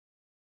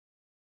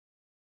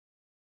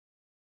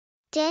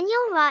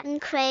Daniel Rotten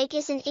Craig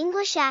is an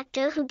English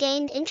actor who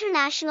gained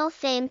international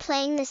fame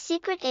playing the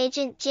secret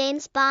agent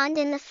James Bond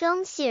in the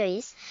film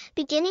series,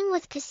 beginning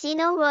with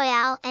Casino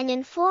Royale and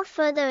in 4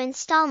 further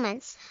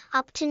installments,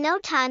 up to No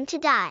Time to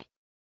Die.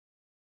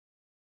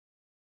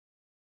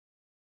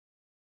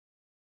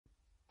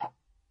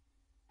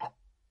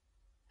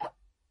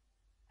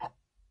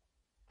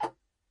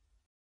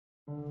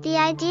 The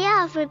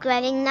idea of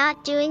regretting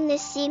not doing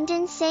this seemed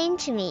insane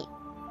to me.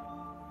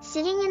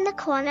 Sitting in the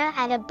corner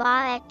at a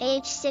bar at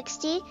age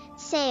 60,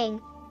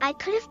 saying, "I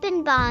could have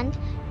been Bond,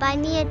 buy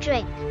me a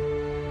drink."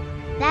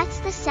 That's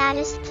the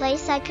saddest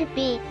place I could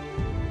be.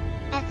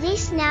 At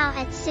least now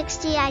at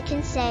 60 I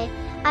can say,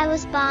 "I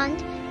was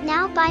Bond,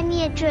 now buy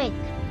me a drink."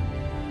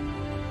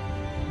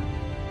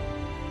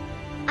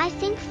 I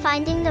think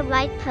finding the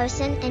right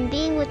person and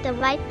being with the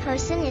right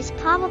person is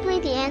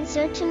probably the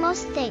answer to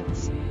most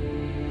things.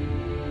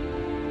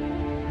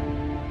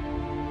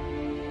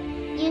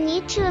 You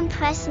need to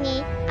impress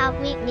me,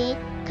 outwit me,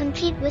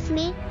 compete with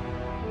me?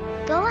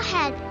 Go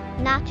ahead,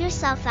 knock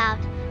yourself out.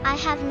 I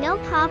have no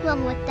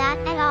problem with that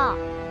at all.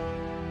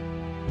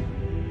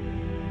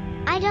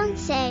 I don't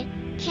say,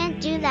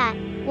 "Can't do that,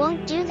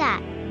 won't do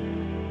that."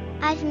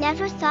 I've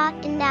never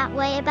thought in that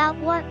way about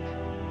work.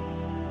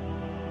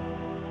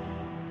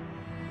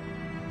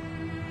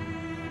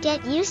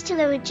 Get used to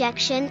the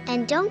rejection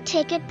and don't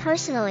take it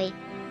personally.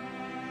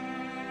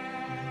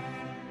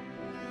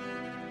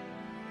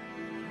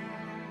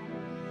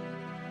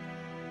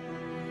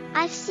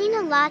 I've seen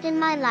a lot in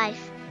my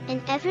life,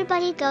 and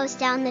everybody goes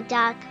down the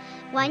dark,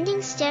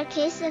 winding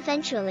staircase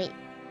eventually.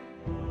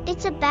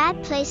 It's a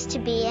bad place to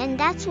be, and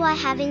that's why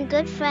having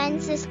good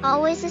friends is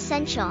always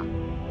essential.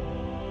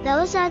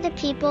 Those are the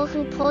people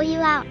who pull you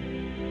out.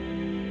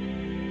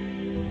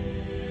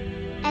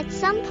 At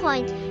some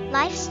point,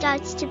 life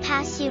starts to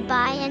pass you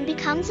by and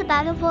becomes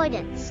about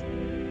avoidance.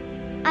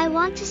 I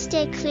want to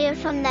stay clear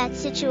from that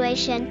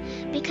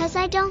situation, because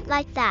I don't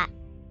like that.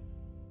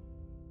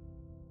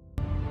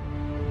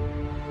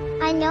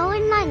 I know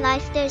in my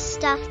life there's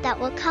stuff that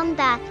will come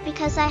back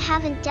because I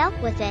haven't dealt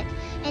with it,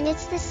 and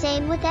it's the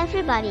same with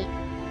everybody.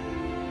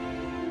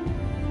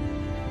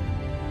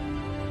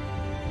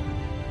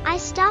 I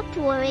stopped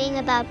worrying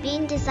about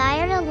being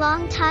desired a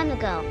long time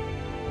ago.